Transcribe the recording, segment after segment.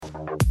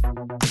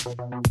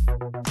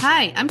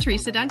Hi, I'm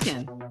Teresa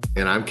Duncan.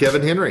 And I'm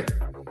Kevin Henry.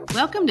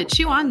 Welcome to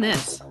Chew on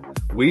This.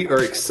 We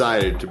are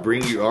excited to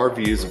bring you our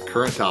views of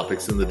current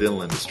topics in the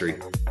dental industry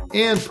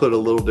and put a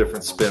little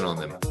different spin on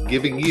them,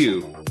 giving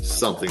you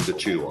something to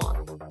chew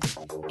on.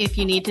 If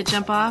you need to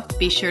jump off,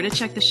 be sure to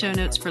check the show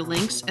notes for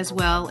links as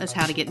well as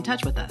how to get in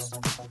touch with us.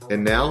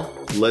 And now,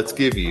 let's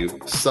give you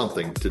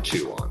something to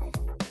chew on.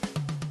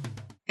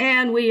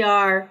 And we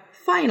are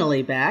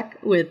finally back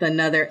with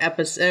another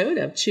episode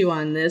of Chew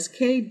on This.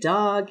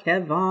 K-Dog,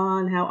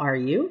 Kevon, how are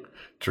you?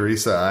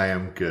 Teresa, I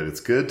am good.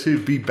 It's good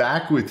to be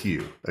back with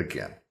you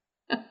again.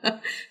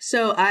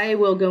 So I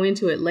will go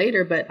into it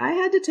later, but I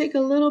had to take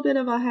a little bit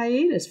of a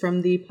hiatus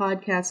from the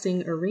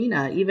podcasting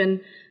arena.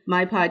 Even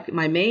my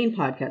main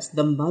podcast,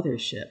 The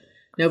Mothership.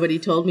 Nobody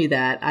told me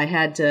that. I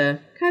had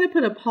to kind of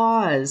put a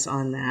pause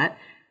on that.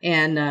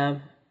 And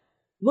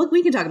look,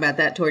 we can talk about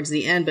that towards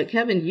the end. But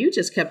Kevin, you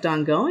just kept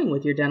on going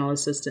with your Dental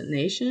Assistant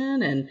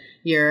Nation and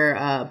your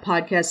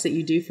podcast that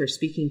you do for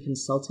Speaking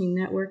Consulting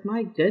Network.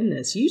 My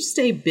goodness, you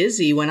stay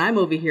busy when I'm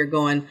over here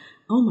going,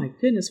 oh my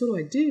goodness, what do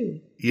I do?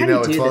 You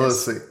know, it's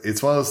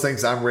one of those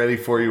things. I'm ready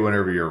for you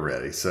whenever you're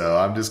ready. So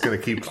I'm just going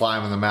to keep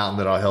climbing the mountain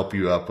that I'll help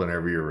you up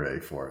whenever you're ready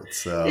for it.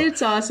 So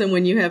it's awesome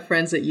when you have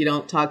friends that you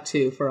don't talk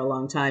to for a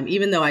long time,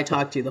 even though I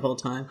talk to you the whole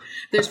time.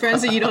 There's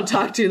friends that you don't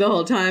talk to the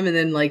whole time. And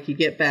then like you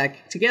get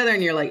back together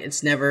and you're like,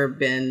 it's never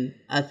been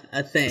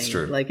a thing. It's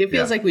true. Like it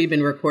feels like we've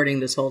been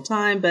recording this whole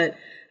time, but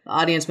the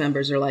audience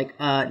members are like,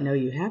 no,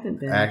 you haven't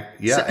been.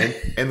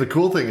 And the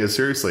cool thing is,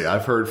 seriously,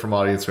 I've heard from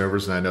audience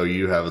members, and I know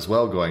you have as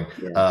well, going,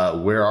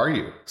 where are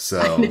you?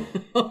 So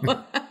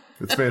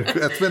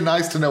it's been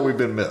nice to know we've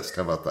been missed.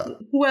 How about that?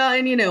 Well,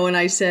 and you know, when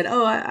I said,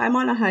 I'm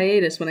on a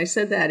hiatus, when I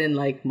said that in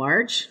like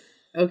March,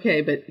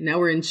 okay, but now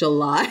we're in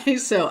July,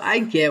 so I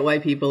get why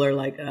people are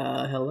like,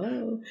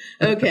 hello.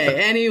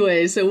 Okay,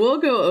 anyway, so we'll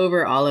go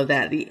over all of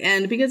that at the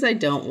end because I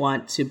don't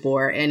want to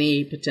bore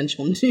any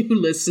potential new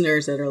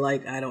listeners that are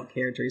like, I don't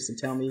care, Teresa,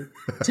 tell me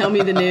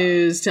the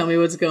news, tell me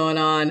what's going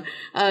on.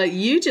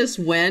 You just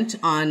went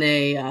on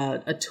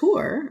a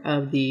tour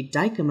of the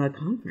Dicoma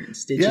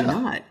conference, did you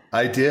not?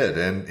 I did.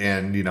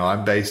 And you know,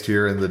 I'm based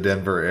here in the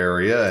Denver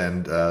area,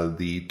 and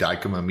the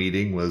Dicoma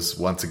meeting was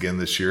once again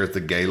this year at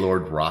the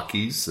Gaylord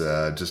Rockies,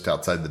 just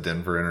outside the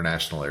Denver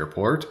International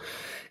Airport.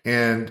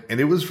 And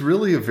it was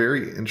really a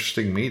very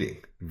interesting meeting.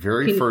 I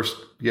was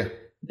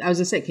going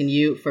to say, can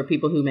you, for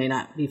people who may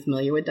not be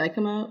familiar with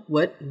Dicoma,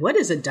 what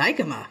is a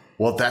Dicoma?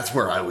 Well, that's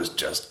where I was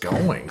just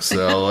going.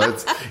 So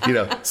it's,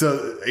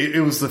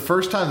 it was the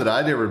first time that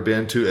I'd ever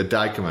been to a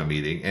Dicoma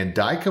meeting. And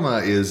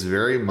Dicoma is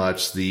very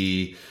much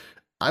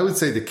I would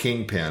say the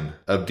kingpin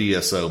of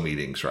DSO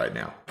meetings right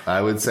now.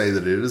 I would say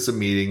that it is a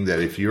meeting that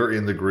if you're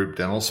in the group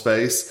dental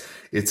space,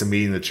 it's a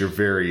meeting that you're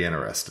very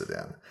interested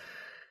in.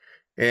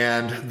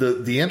 And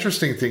the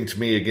interesting thing to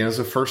me, again, as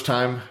a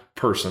first-time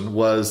person,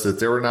 was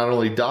that there were not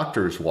only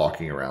doctors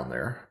walking around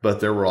there, but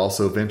there were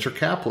also venture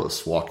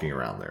capitalists walking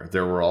around there.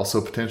 There were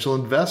also potential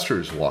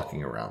investors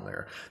walking around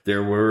there.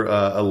 There were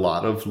a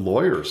lot of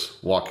lawyers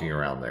walking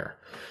around there.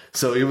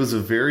 So it was a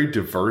very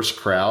diverse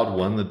crowd,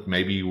 one that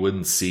maybe you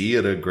wouldn't see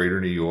at a Greater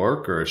New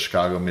York or a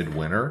Chicago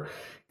Midwinter.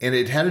 And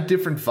it had a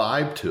different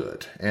vibe to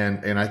it.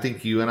 And I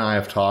think you and I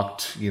have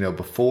talked,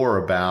 before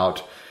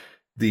about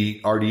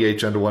the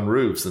RDH Under One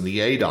Roofs and the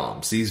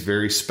ADOMs, these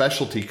very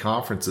specialty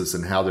conferences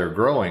and how they're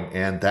growing.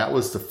 And that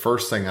was the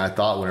first thing I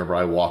thought whenever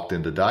I walked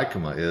into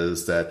Dicoma,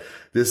 is that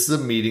this is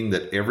a meeting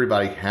that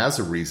everybody has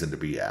a reason to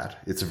be at.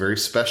 It's a very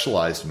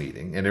specialized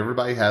meeting, and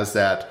everybody has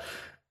that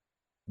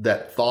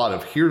thought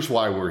of, here's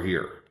why we're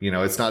here.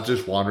 It's not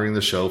just wandering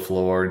the show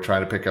floor and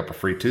trying to pick up a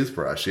free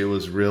toothbrush. It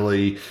was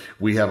really,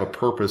 we have a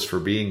purpose for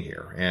being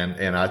here.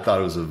 And I thought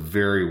it was a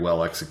very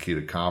well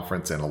executed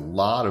conference and a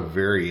lot of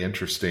very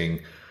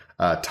interesting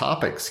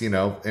topics,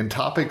 and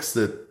topics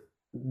that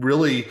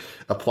really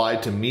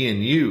applied to me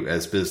and you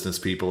as business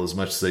people as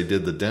much as they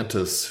did the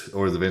dentists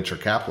or the venture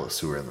capitalists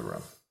who were in the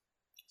room.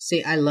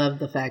 See, I love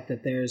the fact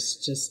that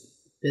there's just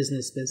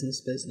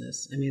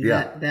business. I mean,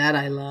 that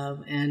I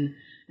love. And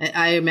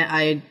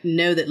I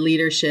know that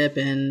leadership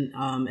and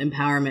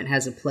empowerment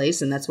has a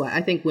place, and that's why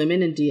I think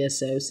Women in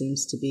DSO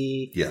seems to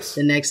be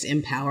the next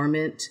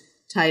empowerment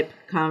type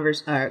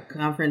conference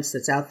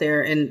that's out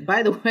there. And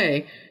by the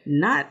way,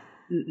 not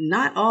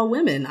all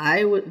women.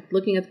 I was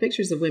looking at the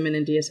pictures of Women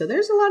in DSO.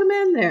 There's a lot of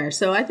men there,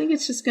 so I think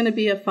it's just going to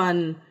be a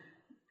fun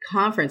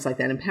conference like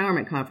that,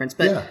 empowerment conference.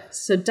 But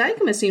so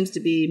Dicoma seems to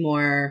be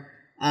more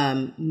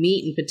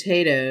meat and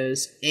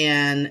potatoes,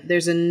 and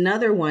there's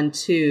another one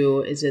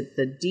too. Is it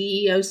the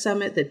DEO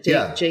summit that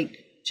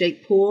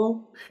Jake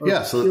Poole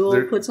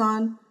puts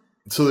on?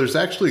 So there's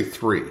actually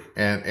three,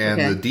 and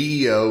the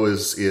DEO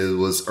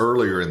was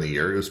earlier in the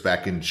year. It was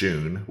back in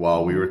June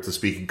while we were at the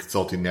Speaking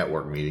Consulting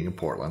Network meeting in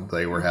Portland.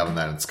 They were having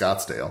that in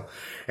Scottsdale,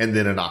 and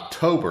then in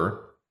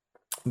October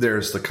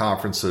there's the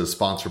conference that is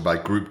sponsored by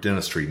Group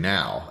Dentistry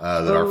now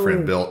that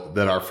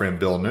our friend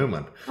Bill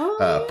Newman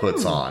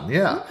puts on.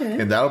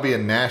 And that'll be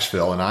in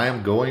Nashville, and I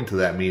am going to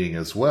that meeting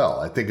as well.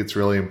 I think it's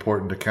really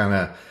important to kind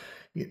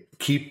of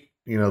keep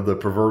the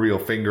proverbial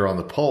finger on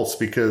the pulse,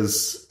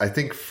 because I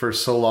think for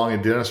so long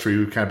in dentistry,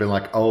 we've kind of been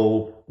like,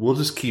 oh, we'll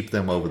just keep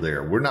them over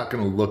there. We're not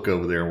going to look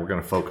over there, and we're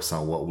going to focus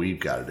on what we've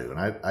got to do.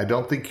 And I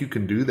don't think you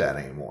can do that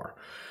anymore.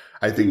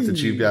 I think that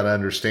you've got to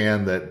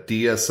understand that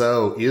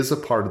DSO is a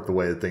part of the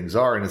way that things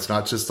are. And it's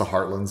not just the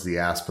Heartlands, the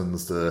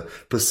Aspens, the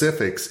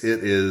Pacifics.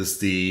 It is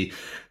the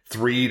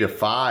 3 to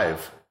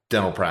 5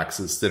 dental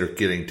practices that are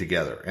getting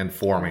together and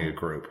forming a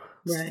group.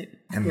 Right.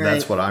 And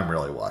that's what I'm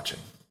really watching.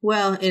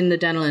 Well, in the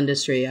dental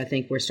industry, I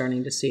think we're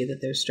starting to see that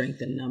there's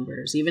strength in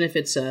numbers. Even if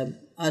it's a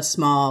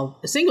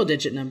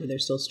single-digit number,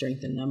 there's still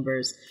strength in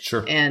numbers.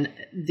 Sure. And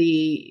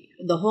the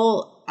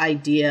whole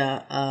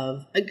idea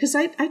of, because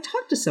I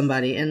talked to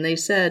somebody and they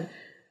said,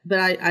 but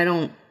I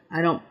don't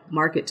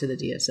market to the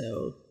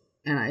DSO.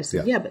 And I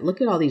said, yeah, but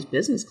look at all these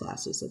business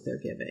classes that they're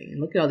giving,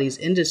 and look at all these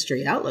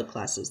industry outlook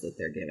classes that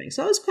they're giving.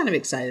 So I was kind of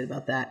excited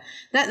about that.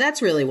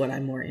 That's really what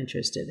I'm more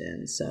interested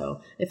in.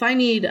 So if I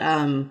need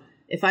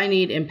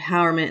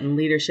empowerment and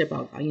leadership,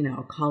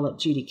 I'll call up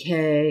Judy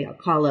Kay. I'll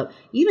call up,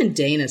 even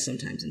Dana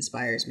sometimes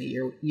inspires me.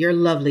 Your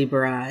lovely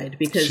bride,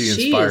 because she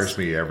inspires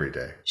me every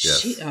day.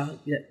 Yes. Good.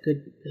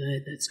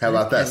 That's good. How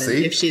about that? Kevin.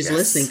 See, if she's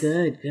listening,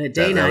 good.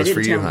 Dana, that was I didn't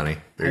for tell you, honey.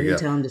 There I you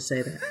didn't go. tell him to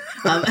say that.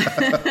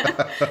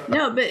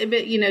 No, but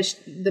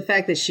the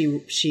fact that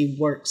she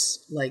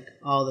works like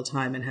all the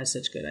time and has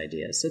such good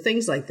ideas. So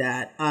things like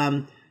that.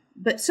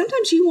 But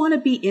sometimes you want to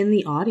be in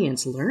the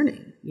audience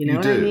learning. You know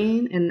what I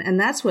mean? And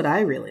that's what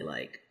I really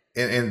like.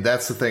 And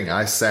that's the thing.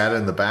 I sat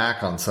in the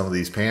back on some of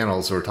these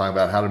panels who were talking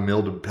about how to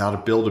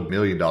build $1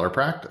 million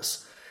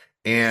practice.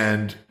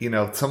 And,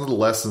 some of the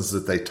lessons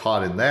that they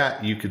taught in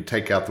that, you could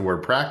take out the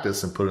word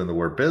practice and put in the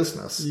word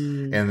business,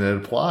 and it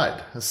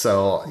applied.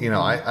 So,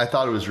 I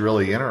thought it was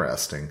really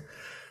interesting.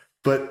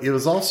 But it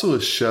was also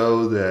a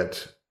show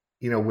that,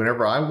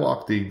 whenever I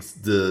walked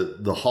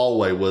the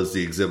hallway was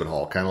the exhibit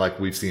hall, kind of like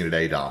we've seen at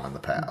ADOM in the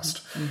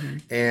past. Mm-hmm.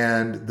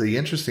 And the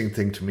interesting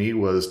thing to me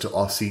was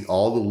to see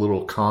all the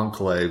little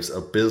conclaves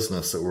of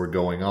business that were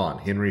going on.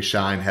 Henry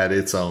Schein had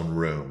its own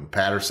room.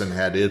 Patterson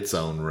had its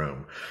own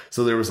room.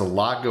 So there was a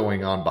lot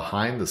going on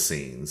behind the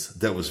scenes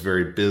that was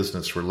very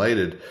business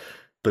related.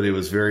 But it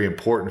was very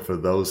important for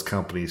those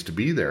companies to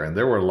be there. And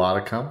there were a lot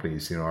of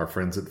companies, our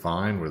friends at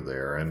Vine were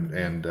there,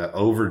 and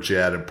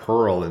Overjet and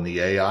Pearl in the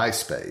AI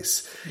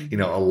space. Mm-hmm.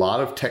 A lot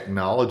of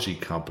technology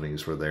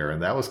companies were there.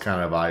 And that was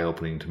kind of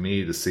eye-opening to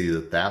me to see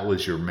that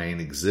was your main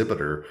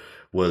exhibitor,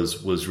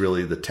 was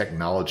really the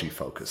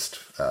technology-focused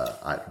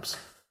items.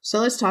 So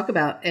let's talk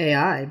about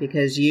AI,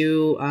 because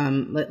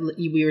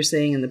we were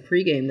saying in the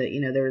pregame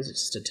that, there was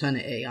just a ton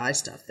of AI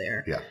stuff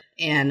there. Yeah.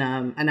 And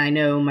I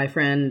know my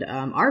friend,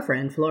 our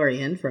friend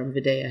Florian from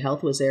Videa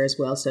Health was there as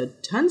well. So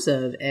tons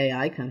of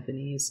AI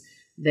companies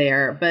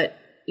there. But,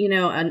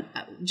 and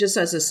just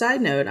as a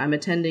side note, I'm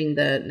attending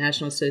the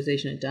National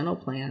Association of Dental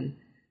Plan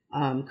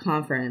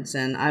conference,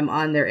 and I'm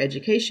on their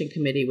education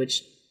committee,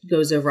 which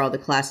goes over all the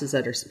classes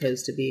that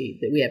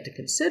we have to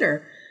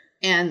consider.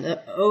 And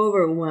the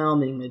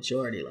overwhelming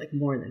majority, like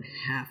more than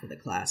half of the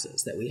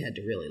classes that we had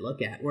to really look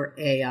at, were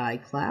AI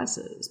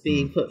classes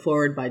being put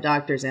forward by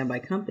doctors and by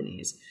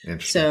companies.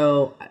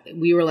 So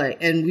we were like,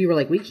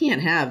 we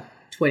can't have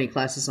 20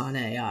 classes on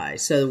AI.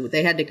 So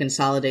they had to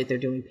consolidate. They're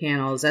doing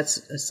panels. That's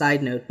a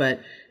side note,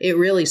 but it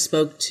really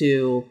spoke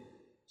to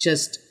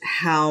just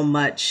how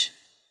much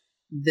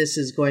this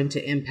is going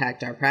to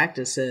impact our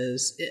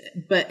practices,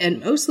 and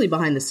mostly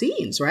behind the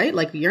scenes, right?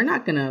 Like, you're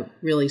not going to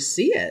really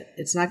see it.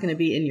 It's not going to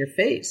be in your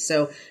face.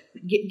 So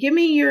give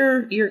me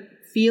your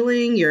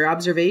feeling, your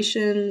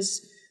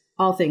observations,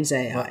 all things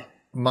AI.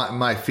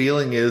 My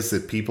feeling is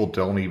that people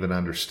don't even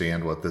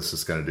understand what this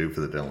is going to do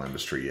for the dental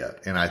industry yet.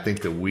 And I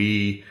think that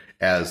we,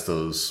 as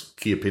those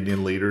key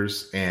opinion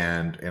leaders,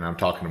 and I'm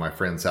talking to my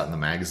friends out in the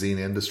magazine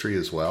industry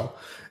as well,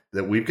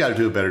 that we've got to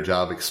do a better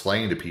job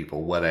explaining to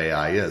people what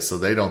AI is, so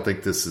they don't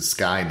think this is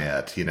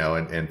Skynet,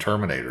 and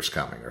Terminator's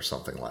coming or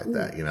something like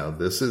that.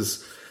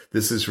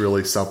 This is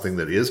really something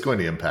that is going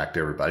to impact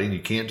everybody, and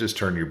you can't just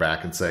turn your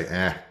back and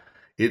say,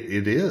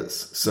 it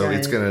is. So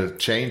It's going to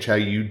change how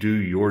you do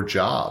your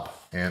job.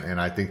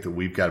 And I think that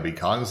we've got to be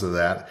cognizant of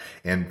that.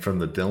 And from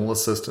the dental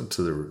assistant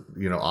to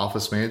the,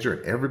 office manager,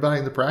 and everybody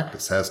in the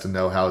practice has to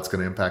know how it's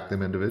going to impact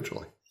them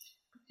individually.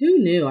 Who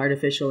knew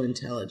artificial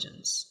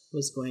intelligence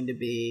was going to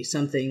be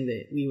something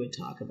that we would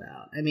talk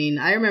about? I mean,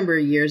 I remember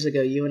years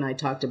ago, you and I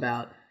talked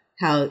about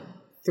how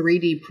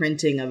 3D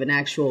printing of an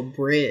actual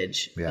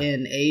bridge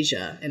in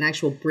Asia, an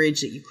actual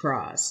bridge that you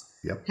cross,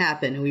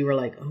 happened. And we were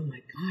like, oh my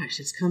gosh,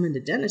 it's coming to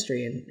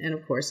dentistry. And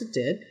of course it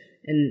did.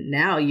 And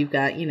now you've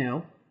got,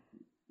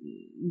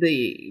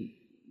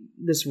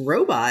 this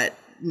robot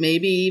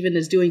maybe even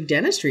is doing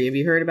dentistry. Have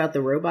you heard about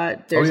the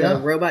robot? There's a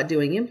robot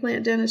doing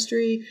implant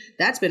dentistry.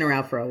 That's been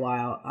around for a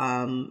while.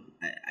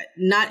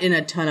 Not in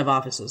a ton of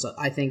offices.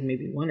 I think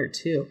maybe one or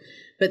two.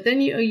 But then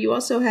you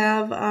also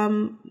have,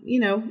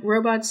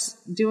 robots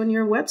doing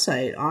your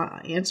website,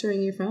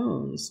 answering your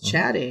phones,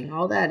 chatting,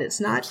 all that.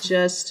 It's not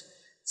just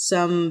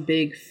some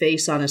big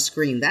face on a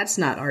screen. That's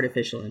not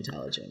artificial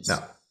intelligence. No.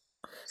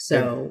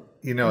 So,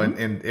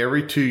 and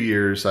every 2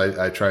 years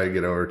I try to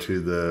get over to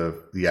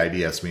the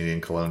IDS meeting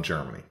in Cologne,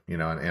 Germany,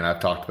 and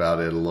I've talked about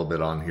it a little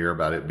bit on here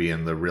about it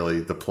being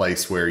the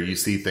place where you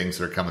see things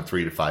that are coming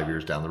 3 to 5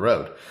 years down the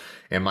road.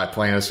 And my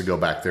plan is to go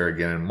back there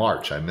again in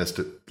March. I missed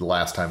it the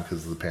last time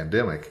because of the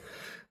pandemic.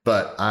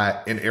 But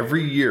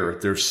every year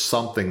there's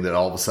something that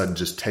all of a sudden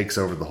just takes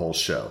over the whole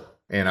show.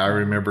 And I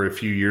remember a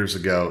few years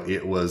ago,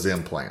 it was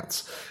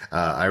implants.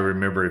 I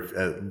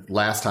remember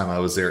last time I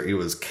was there, it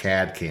was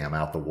CAD cam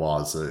out the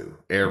wazoo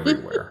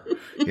everywhere,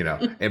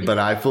 but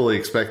I fully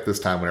expect this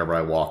time whenever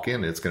I walk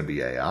in, it's going to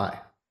be AI.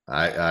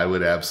 I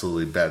would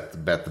absolutely bet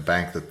the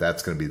bank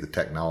that's going to be the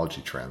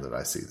technology trend that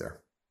I see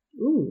there.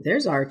 Ooh,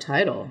 there's our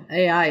title,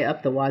 AI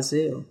up the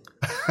wazoo.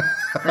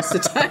 That's the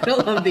title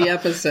of the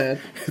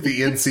episode.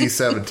 The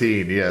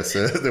NC-17, yes,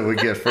 that we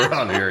get for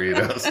on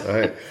here, So,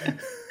 hey.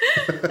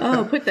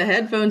 Oh, put the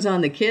headphones on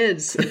the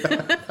kids.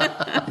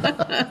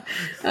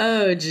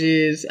 Oh,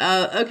 geez.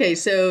 Okay,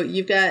 so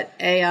you've got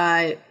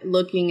AI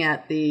looking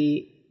at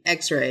the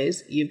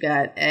x-rays. You've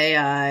got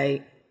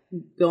AI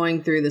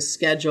going through the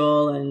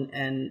schedule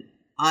and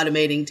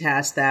automating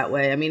tasks that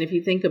way. I mean, if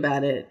you think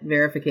about it,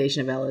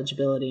 verification of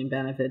eligibility and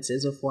benefits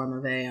is a form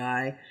of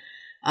AI.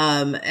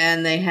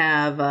 And they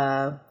have,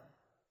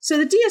 so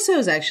the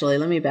DSOs actually,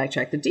 let me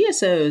backtrack. The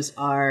DSOs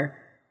are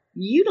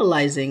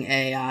utilizing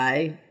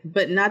AI,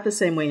 but not the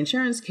same way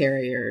insurance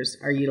carriers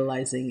are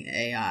utilizing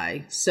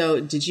AI. So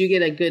did you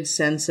get a good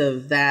sense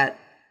of that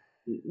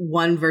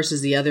one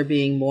versus the other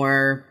being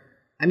more?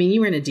 I mean,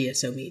 you were in a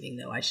DSO meeting,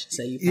 though. I should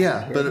say.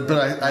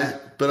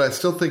 But I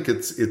still think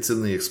it's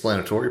in the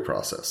explanatory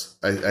process.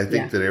 I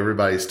think that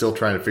everybody's still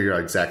trying to figure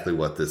out exactly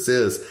what this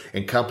is,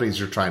 and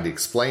companies are trying to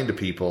explain to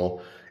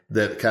people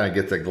that kind of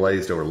get that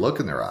glazed over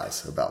look in their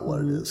eyes about what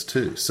it is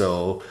too.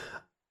 So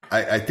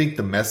I think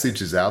the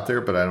message is out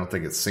there, but I don't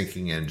think it's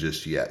sinking in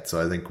just yet.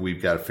 So I think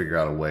we've got to figure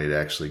out a way to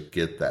actually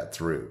get that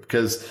through.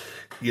 Because,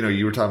 you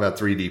were talking about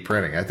 3D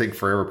printing. I think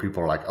forever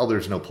people are like, oh,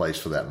 there's no place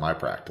for that in my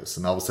practice.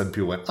 And all of a sudden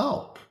people went,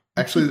 oh,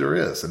 actually there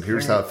is. And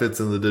here's how it fits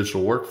in the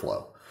digital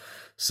workflow.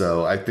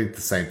 So I think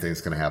the same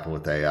thing's going to happen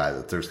with AI,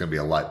 that there's going to be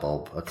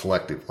a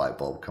collective light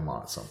bulb come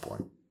on at some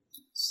point.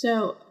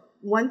 So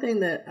one thing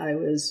that I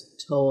was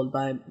told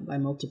by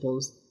multiple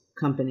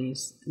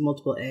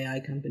AI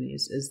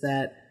companies is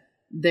that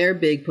their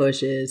big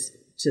push is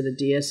to the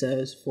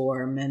DSOs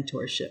for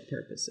mentorship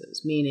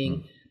purposes,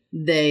 meaning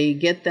they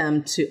get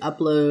them to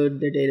upload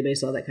their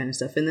database, all that kind of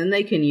stuff, and then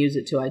they can use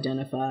it to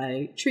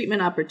identify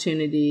treatment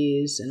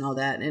opportunities and all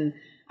that. And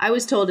I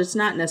was told it's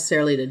not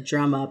necessarily to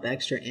drum up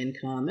extra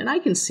income, and I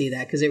can see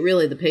that because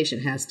the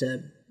patient has to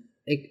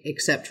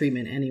accept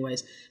treatment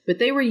anyways. But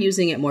they were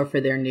using it more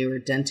for their newer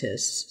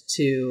dentists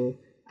to,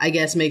 I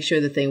guess, make sure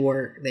that they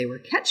were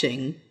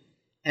catching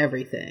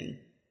everything.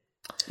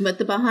 But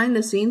the behind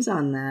the scenes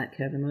on that,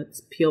 Kevin,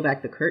 let's peel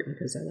back the curtain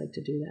because I like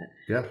to do that.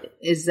 Yeah.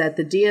 Is that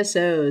the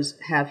DSOs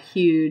have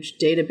huge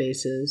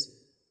databases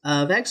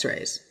of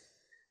x-rays.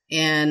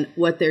 And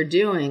what they're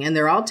doing, and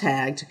they're all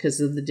tagged because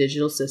of the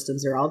digital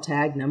systems, they're all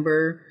tagged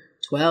number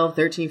 12,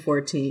 13,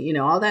 14,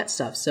 all that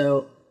stuff.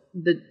 So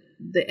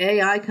the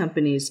AI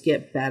companies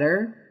get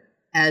better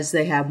as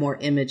they have more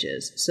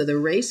images. So the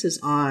race is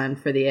on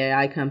for the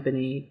AI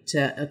company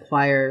to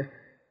acquire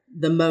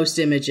the most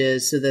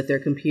images so that their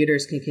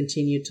computers can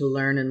continue to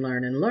learn and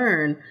learn and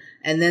learn.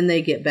 And then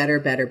they get better,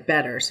 better,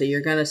 better. So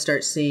you're going to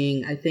start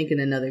seeing, I think in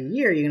another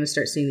year, you're going to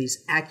start seeing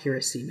these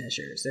accuracy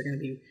measures. They're going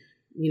to be,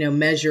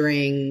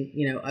 measuring,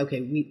 okay,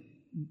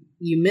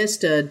 you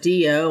missed a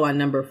DO on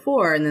number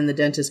 4, and then the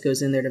dentist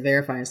goes in there to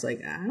verify. And it's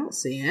like, I don't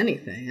see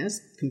anything. This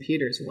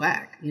computer's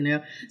whack,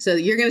 So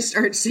you're going to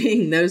start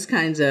seeing those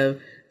kinds of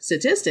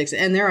statistics,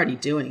 and they're already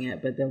doing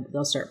it, but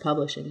they'll start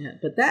publishing it.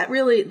 But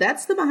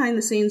that's the behind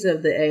the scenes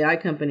of the AI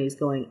companies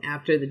going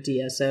after the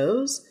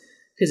DSOs,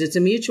 because it's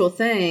a mutual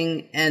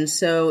thing. And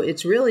so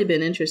it's really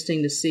been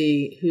interesting to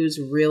see who's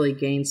really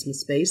gained some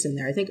space in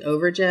there. I think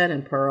Overjet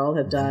and Pearl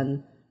have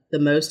done the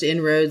most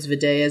inroads.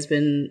 Videa has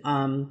been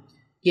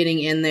getting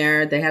in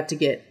there. They have to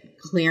get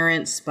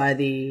clearance by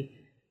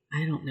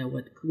I don't know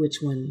which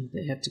one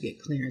they have to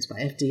get clearance by.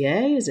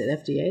 FDA? Is it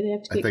FDA they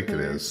have to get clearance? I think it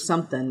is.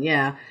 Something,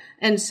 yeah.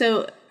 And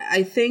so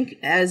I think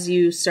as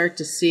you start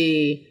to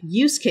see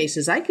use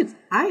cases,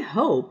 I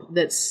hope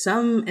that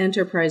some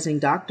enterprising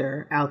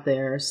doctor out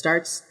there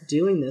starts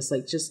doing this,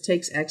 like just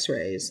takes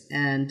x-rays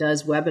and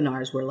does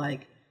webinars where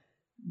like,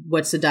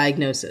 what's the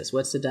diagnosis?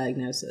 What's the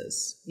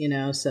diagnosis?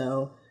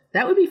 So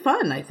that would be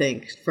fun, I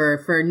think,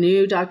 for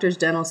new doctors,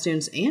 dental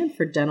students, and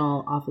for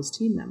dental office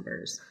team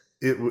members.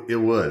 It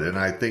would. And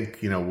I think,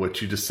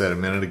 what you just said a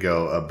minute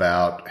ago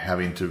about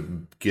having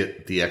to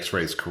get the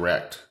x-rays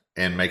correct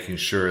and making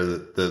sure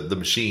that the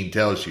machine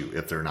tells you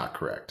if they're not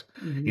correct.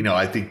 Mm-hmm.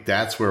 I think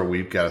that's where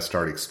we've got to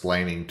start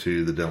explaining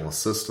to the dental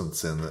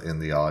assistants in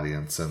the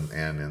audience and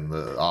in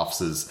the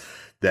offices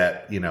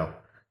that,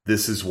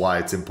 this is why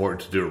it's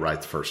important to do it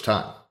right the first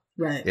time.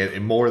 Right.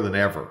 And more than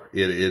ever,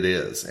 it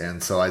is.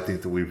 And so I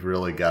think that we've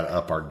really got to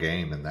up our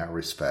game in that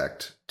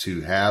respect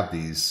to have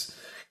these,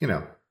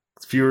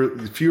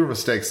 fewer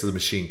mistakes that the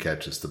machine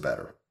catches, the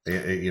better.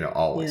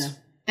 always. Yeah.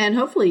 And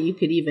hopefully you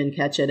could even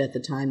catch it at the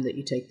time that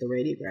you take the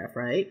radiograph,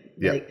 right?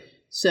 Yeah.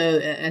 So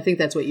I think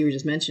that's what you were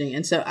just mentioning.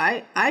 And so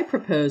I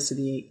propose to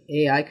the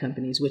AI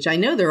companies, which I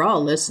know they're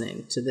all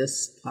listening to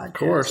this podcast. Of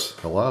course.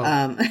 Hello.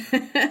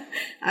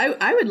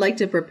 I would like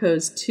to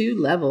propose 2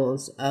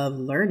 levels of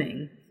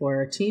learning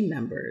for team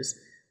members.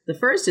 The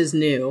first is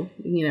new,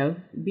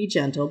 be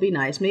gentle, be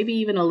nice, maybe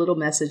even a little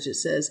message that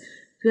says,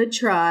 good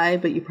try,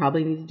 but you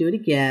probably need to do it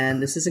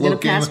again. This isn't going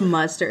to pass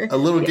muster. A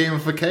little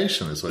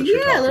gamification is what you're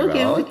talking about. Yeah,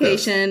 a little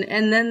gamification.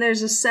 And then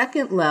there's a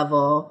second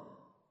level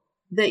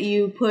that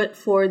you put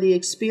for the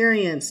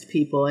experienced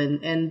people,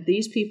 and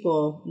these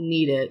people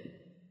need it,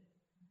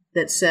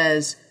 that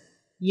says,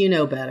 you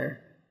know better.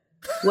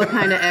 What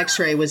kind of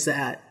x-ray was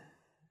that?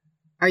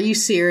 Are you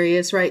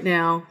serious right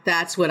now?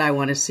 That's what I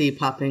want to see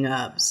popping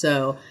up.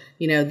 So,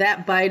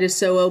 that bite is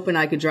so open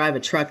I could drive a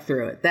truck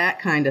through it. That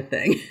kind of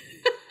thing.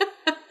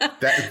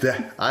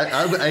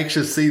 I'm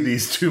anxious to see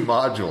these 2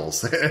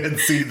 modules and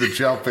see the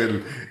jump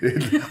in.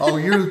 Oh,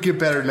 you'll get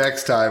better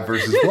next time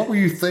versus what were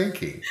you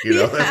thinking?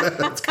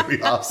 That's going to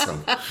be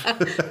awesome.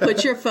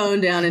 Put your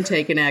phone down and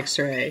take an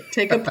x-ray.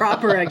 Take a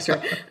proper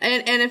x-ray.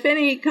 And if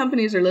any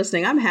companies are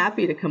listening, I'm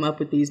happy to come up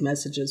with these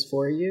messages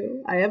for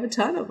you. I have a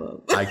ton of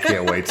them. I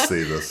can't wait to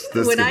see this.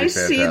 This when I be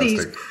fantastic. see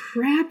these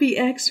crappy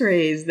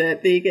x-rays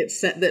that they get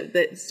sent,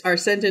 that are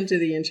sent into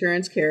the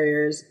insurance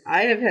carriers,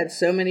 I have had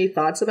so many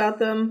thoughts about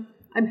them.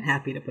 I'm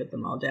happy to put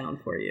them all down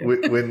for you.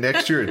 When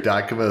next year at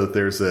Dicoma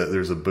there's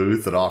a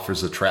booth that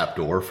offers a trap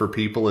door for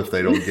people if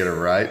they don't get it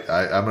right,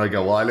 I'm going to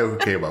go, well, I know who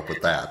came up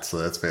with that, so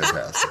that's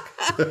fantastic.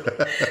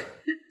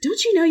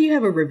 Don't you know you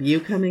have a review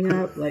coming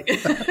up?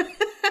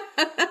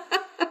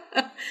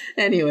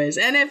 Anyways,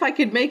 and if I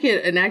could make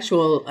it an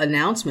actual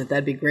announcement,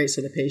 that'd be great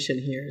so the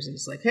patient hears. And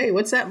it's like, hey,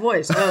 what's that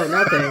voice? Oh,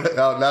 nothing.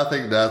 Oh,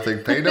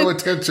 nothing. Pay no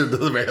attention to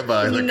the man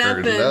behind the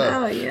curtain.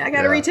 No. Oh, yeah, I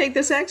got to retake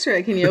this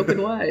x-ray. Can you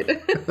open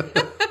wide?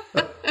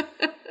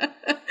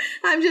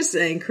 I'm just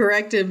saying,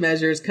 corrective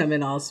measures come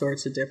in all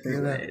sorts of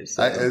different ways.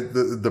 So.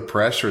 The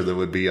pressure that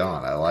would be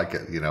on, I like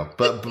it,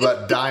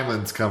 But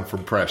diamonds come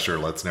from pressure.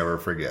 Let's never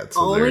forget.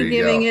 So only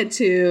giving it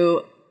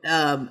to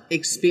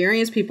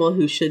experienced people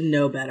who should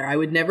know better. I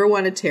would never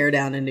want to tear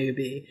down a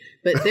newbie,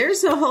 but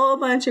there's a whole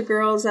bunch of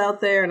girls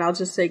out there, and I'll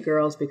just say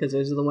girls because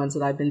those are the ones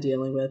that I've been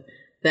dealing with.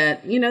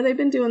 That they've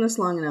been doing this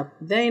long enough.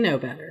 They know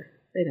better.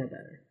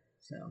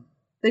 So.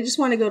 They just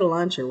want to go to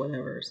lunch or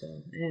whatever. So,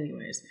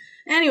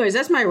 anyways,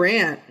 that's my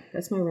rant.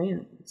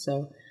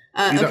 So,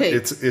 okay,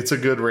 it's a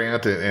good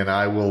rant, and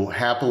I will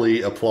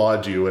happily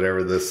applaud you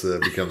whenever this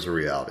becomes a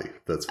reality.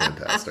 That's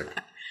fantastic.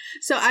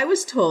 So, I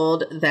was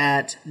told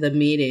that the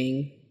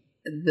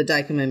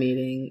Dicoma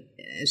meeting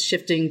is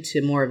shifting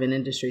to more of an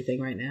industry thing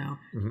right now.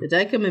 Mm-hmm. The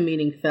Dicoma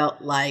meeting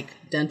felt like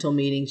dental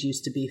meetings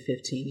used to be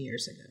 15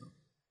 years ago,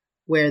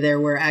 where there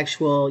were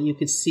you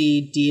could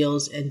see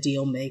deals and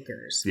deal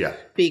makers. Yeah.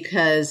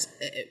 Because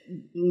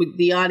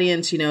the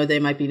audience, they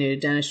might be new to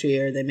dentistry,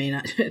 or they may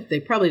not, they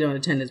probably don't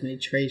attend as many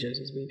trade shows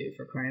as we do,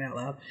 for crying out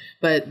loud.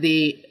 But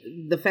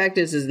the fact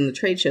is in the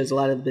trade shows, a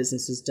lot of the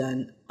business is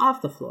done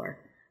off the floor.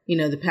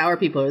 The power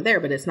people are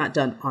there, but it's not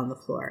done on the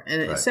floor. And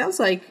it sounds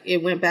like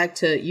it went back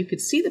to, you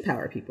could see the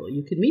power people,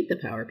 you could meet the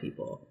power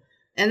people.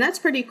 And that's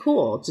pretty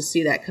cool to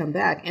see that come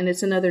back. And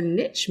it's another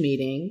niche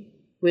meeting,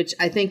 which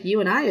I think you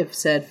and I have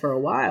said for a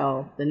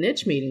while, the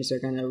niche meetings are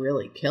going to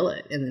really kill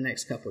it in the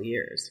next couple of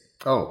years.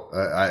 Oh,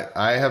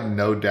 I have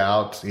no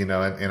doubt, and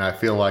I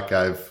feel like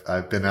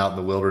I've been out in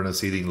the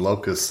wilderness eating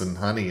locusts and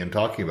honey and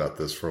talking about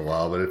this for a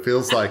while, but it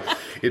feels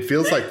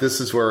like this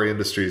is where our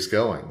industry is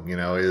going,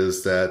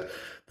 is that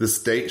the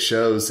state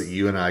shows that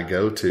you and I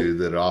go to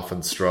that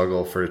often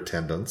struggle for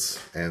attendance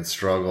and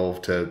struggle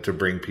to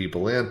bring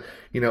people in.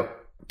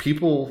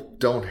 People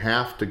don't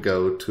have to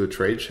go to a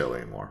trade show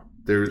anymore.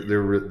 They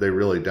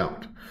really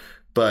don't.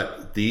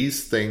 But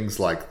these things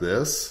like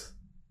this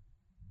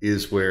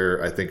is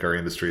where I think our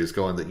industry is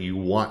going, that you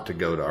want to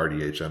go to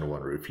RDH under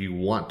one roof. You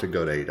want to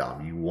go to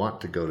ADOM. You want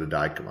to go to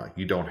Dicoma.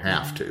 You don't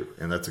have to.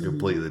 And that's a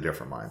completely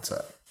different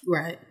mindset.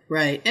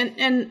 Right.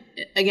 And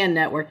again,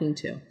 networking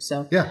too.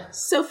 So, yeah.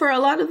 So for a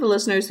lot of the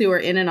listeners who are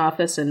in an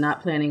office and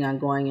not planning on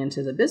going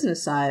into the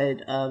business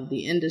side of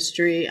the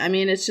industry, I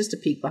mean, it's just a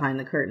peek behind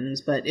the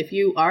curtains. But if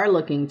you are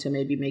looking to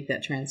maybe make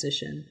that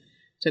transition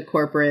to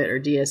corporate or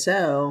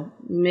DSO,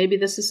 maybe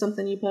this is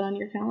something you put on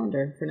your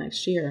calendar for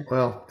next year.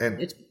 Well,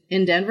 and it's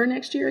in Denver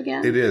next year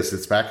again? It is.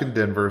 It's back in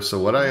Denver. So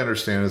what I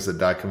understand is that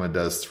Dicoma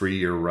does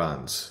 3-year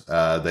runs.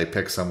 They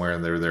pick somewhere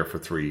and they're there for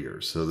 3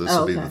 years. So this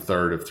will be the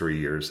third of 3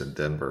 years in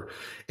Denver.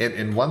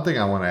 And one thing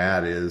I want to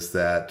add is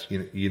that,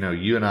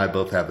 you and I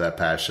both have that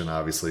passion,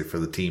 obviously, for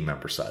the team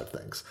member side of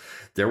things.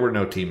 There were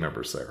no team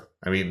members there.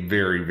 I mean,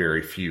 very,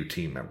 very few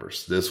team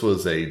members. This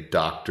was a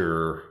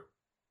doctor,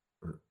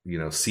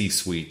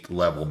 C-suite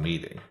level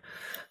meeting.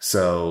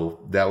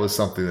 So that was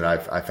something that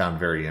I found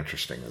very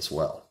interesting as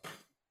well.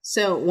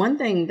 So one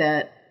thing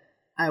that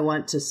I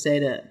want to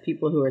say to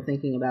people who are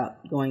thinking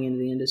about going into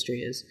the industry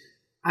is,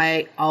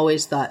 I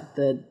always thought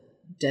the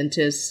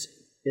dentist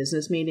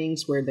business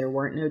meetings where there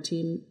weren't no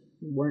team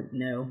weren't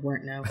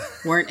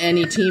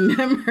any team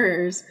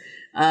members,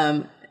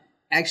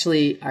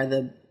 actually are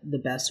the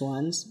best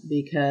ones,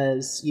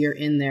 because you're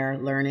in there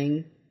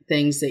learning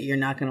things that you're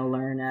not going to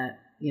learn at,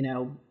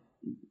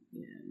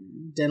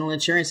 dental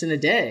insurance in a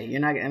day. You're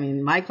not,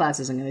 my class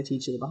isn't going to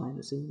teach you the behind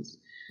the scenes.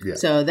 Yeah.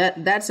 So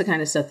that's the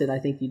kind of stuff that I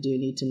think you do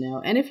need to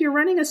know. And if you're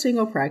running a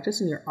single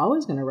practice, and you're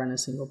always going to run a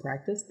single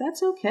practice,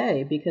 that's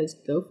okay, because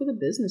go for the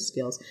business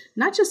skills,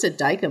 not just at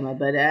Dicoma,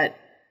 but at,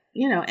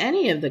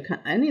 any of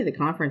the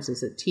conferences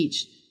that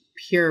teach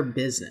pure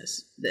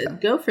business.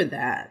 Go for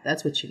that.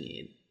 That's what you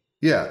need.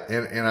 Yeah,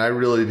 and I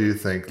really do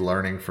think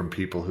learning from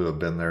people who have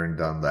been there and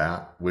done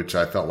that, which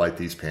I felt like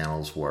these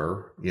panels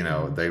were,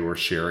 they were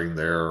sharing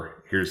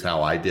here's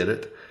how I did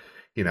it,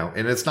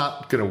 and it's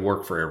not going to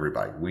work for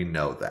everybody. We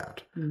know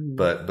that. Mm-hmm.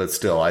 But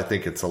still, I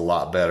think it's a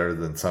lot better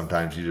than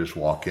sometimes you just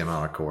walk in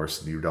on a course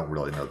and you don't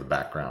really know the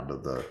background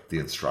of the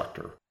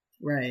instructor.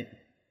 Right.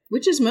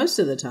 Which is most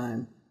of the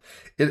time.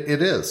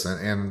 It is.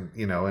 And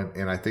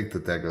I think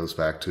that goes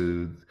back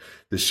to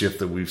the shift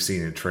that we've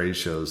seen in trade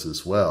shows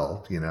as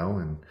well,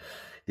 and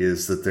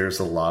is that there's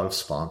a lot of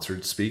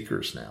sponsored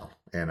speakers now.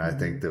 And I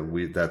think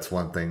that that's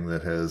one thing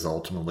that has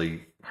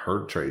ultimately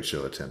hurt trade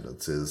show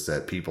attendance, is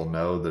that people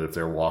know that if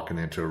they're walking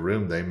into a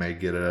room, they may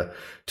get a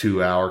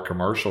 2-hour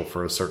commercial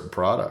for a certain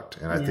product.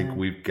 And I think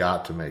we've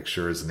got to make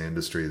sure as an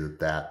industry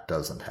that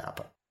doesn't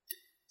happen.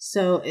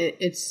 So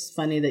it's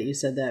funny that you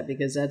said that,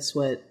 because that's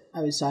what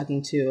I was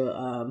talking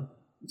to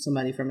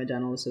somebody from a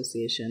dental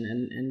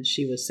association, and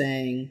she was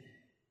saying,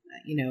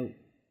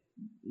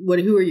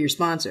 who are your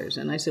sponsors?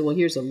 And I said, well,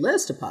 here's a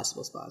list of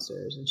possible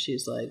sponsors. And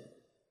she's like,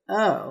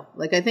 oh,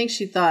 I think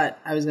she thought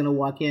I was going to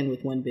walk in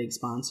with one big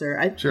sponsor,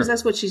 because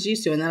that's what she's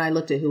used to. And then I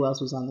looked at who else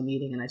was on the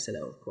meeting, and I said,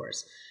 oh, of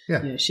course.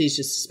 Yeah. She's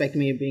just expecting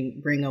me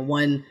to bring a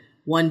one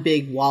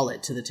big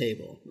wallet to the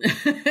table.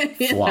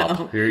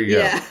 Flop. Here you go.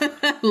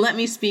 Yeah. Let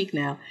me speak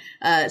now.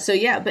 But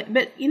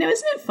isn't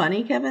it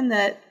funny, Kevin,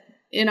 that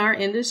in our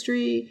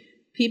industry,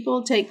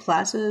 people take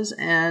classes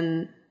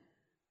and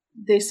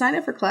they sign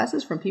up for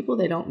classes from people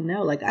they don't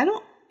know.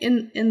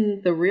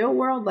 In the real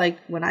world,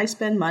 when I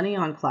spend money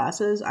on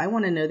classes, I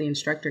want to know the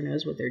instructor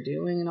knows what they're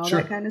doing and all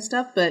that kind of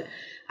stuff. But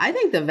I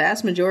think the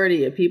vast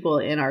majority of people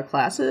in our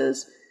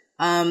classes,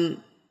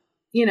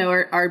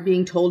 are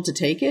being told to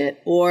take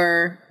it,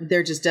 or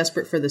they're just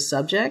desperate for the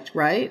subject,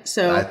 right?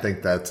 So I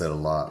think that's it a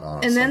lot,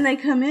 honestly. And then they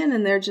come in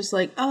and they're just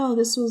like, oh,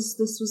 this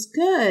was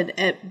good.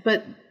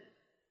 But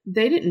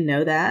they didn't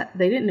know that.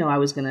 They didn't know I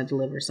was going to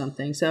deliver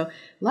something. So a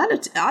lot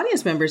of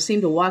audience members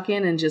seem to walk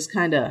in and just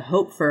kind of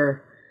hope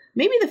for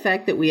maybe the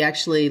fact that we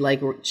actually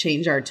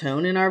change our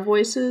tone in our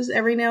voices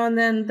every now and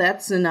then.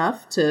 That's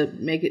enough to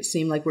make it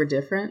seem like we're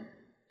different.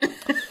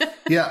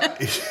 Yeah.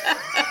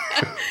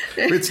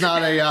 It's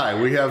not AI.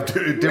 We have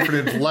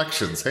different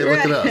inflections. Hey,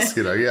 look at us,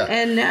 yeah.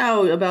 And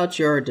now about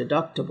your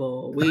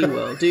deductible, we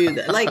will do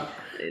that.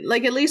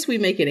 At least we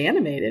make it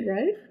animated,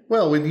 right?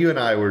 Well, when you and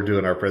I were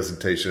doing our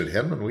presentation at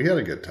Hinman, we had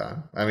a good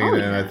time.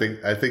 And I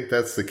think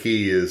that's the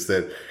key, is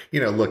that,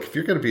 look, if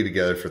you're going to be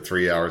together for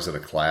 3 hours in a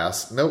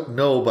class,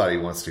 nobody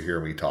wants to hear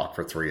me talk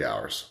for 3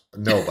 hours.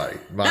 Nobody.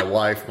 My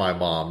wife, my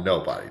mom,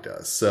 nobody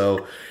does.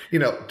 So,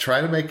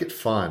 try to make it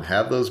fun.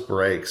 Have those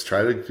breaks.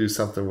 Try to do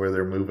something where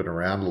they're moving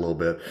around a little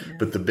bit. Yeah.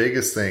 But the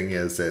biggest thing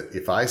is that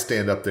if I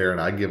stand up there and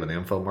I give an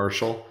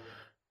infomercial,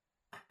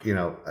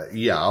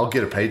 I'll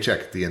get a paycheck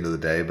at the end of the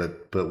day,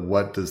 but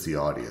what does the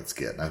audience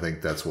get? And I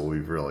think that's what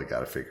we've really got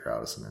to figure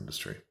out as an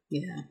industry.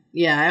 Yeah.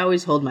 Yeah. I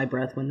always hold my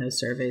breath when those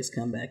surveys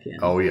come back in.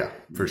 Oh yeah,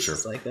 for sure.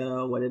 It's like,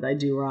 oh, what did I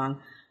do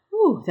wrong?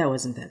 Ooh, that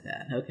wasn't that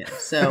bad. Okay.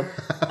 So,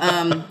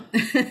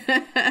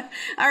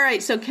 all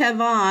right. So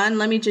Kevon,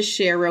 let me just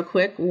share real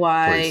quick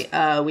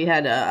why, we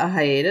had a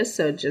hiatus.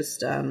 So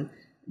just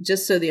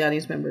so the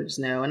audience members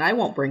know, and I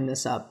won't bring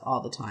this up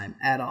all the time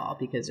at all,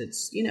 because it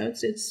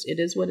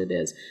is what it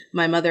is.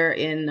 My mother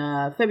in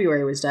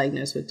February was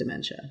diagnosed with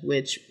dementia,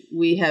 which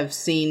we have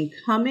seen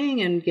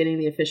coming, and getting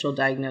the official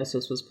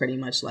diagnosis was pretty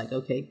much like,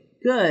 okay,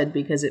 good,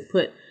 because it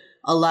put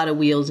a lot of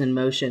wheels in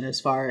motion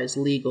as far as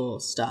legal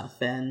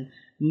stuff and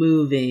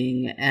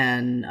moving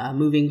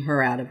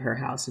her out of her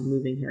house and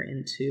moving her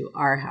into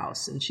our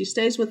house. And she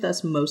stays with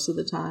us most of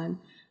the time,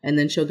 and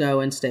then she'll go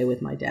and stay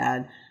with my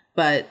dad.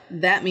 But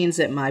that means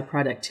that my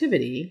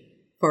productivity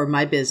for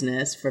my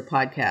business, for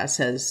podcasts,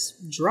 has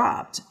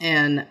dropped.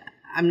 And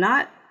I'm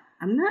not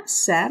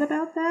sad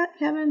about that,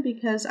 Kevin,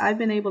 because I've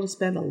been able to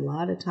spend a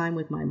lot of time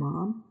with my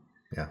mom.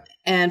 Yeah.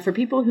 And for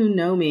people who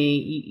know me,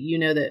 you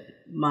know that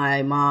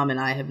my mom and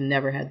I have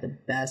never had the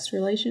best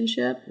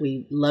relationship.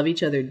 We love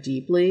each other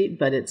deeply,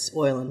 but it's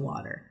oil and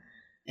water.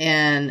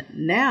 And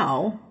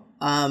now,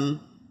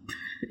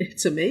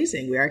 it's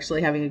amazing. We're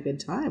actually having a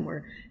good time.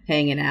 We're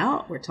hanging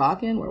out, we're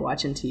talking, we're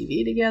watching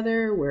TV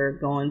together, we're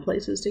going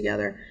places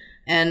together.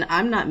 And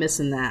I'm not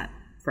missing that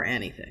for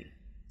anything.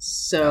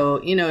 So,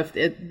 if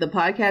the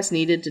podcast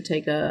needed to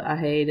take a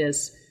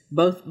hiatus,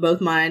 both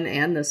mine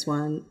and this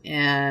one,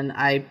 and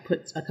I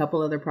put a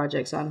couple other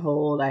projects on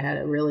hold. I had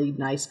a really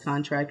nice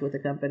contract with a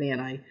company,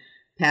 and I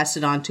passed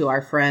it on to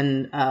our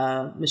friend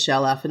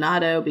Michelle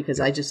Affinado because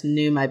I just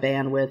knew my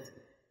bandwidth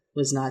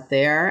was not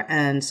there.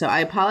 And so I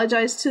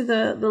apologize to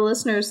the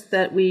listeners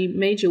that we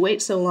made you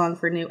wait so long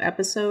for new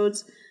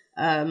episodes.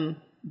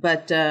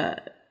 But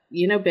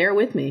bear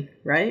with me,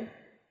 right?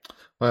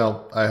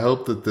 Well, I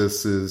hope that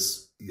this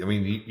is, I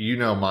mean,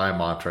 my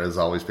mantra has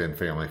always been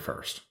family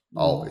first,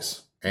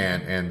 always.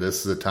 And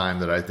this is a time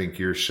that I think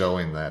you're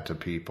showing that to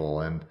people.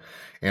 And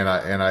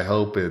I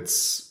hope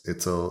it's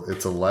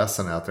a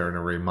lesson out there and a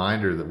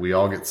reminder that we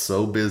all get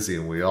so busy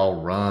and we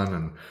all run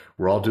and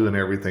we're all doing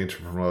everything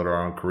to promote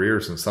our own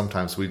careers. And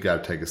sometimes we've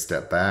got to take a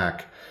step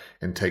back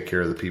and take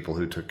care of the people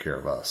who took care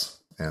of us.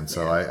 And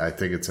so I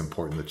think it's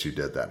important that you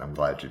did that. I'm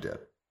glad you did.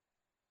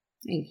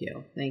 Thank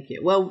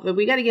you. Well,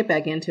 we got to get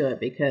back into it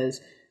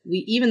because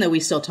even though we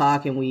still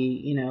talk and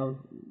we,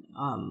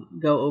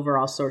 go over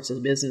all sorts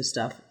of business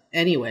stuff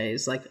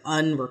anyways, like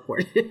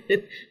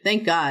unrecorded.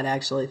 Thank God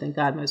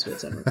most of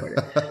it's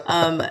unrecorded.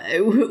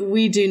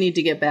 We do need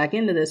to get back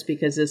into this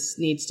because this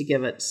needs to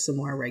give it some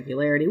more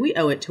regularity. We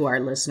owe it to our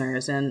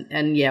listeners.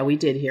 And yeah, we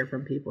did hear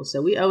from people.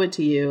 So we owe it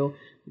to you,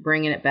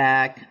 bringing it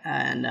back.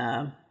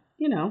 And,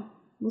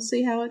 we'll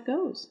see how it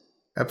goes.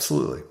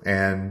 Absolutely.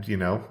 And,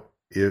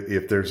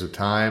 if there's a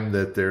time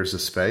that there's a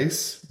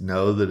space,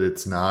 know that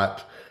it's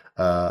not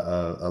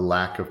a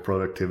lack of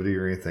productivity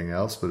or anything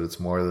else, but it's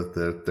more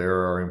that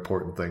there are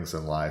important things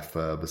in life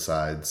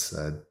besides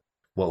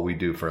what we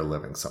do for a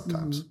living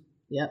sometimes.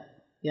 Mm-hmm.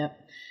 Yep.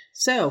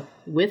 So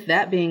with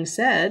that being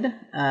said,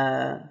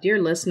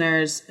 dear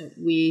listeners,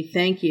 we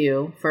thank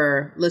you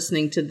for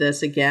listening to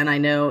this again. I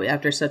know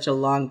after such a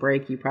long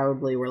break, you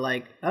probably were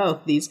like, oh,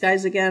 these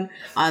guys again,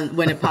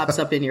 when it pops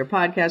up in your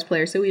podcast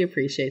player. So we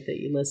appreciate that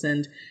you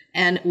listened,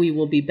 and we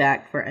will be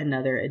back for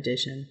another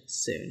edition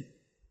soon.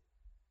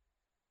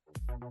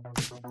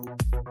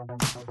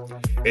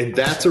 And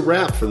that's a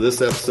wrap for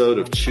this episode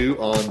of Chew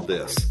on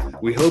This.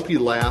 We hope you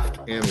laughed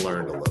and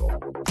learned a little.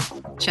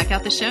 Check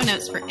out the show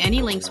notes for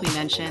any links we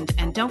mentioned,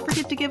 and don't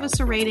forget to give us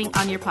a rating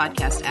on your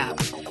podcast app.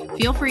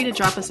 Feel free to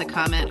drop us a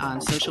comment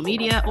on social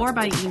media or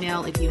by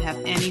email if you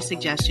have any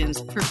suggestions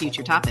for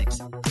future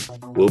topics.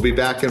 We'll be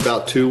back in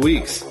about 2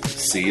 weeks.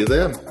 See you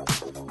then.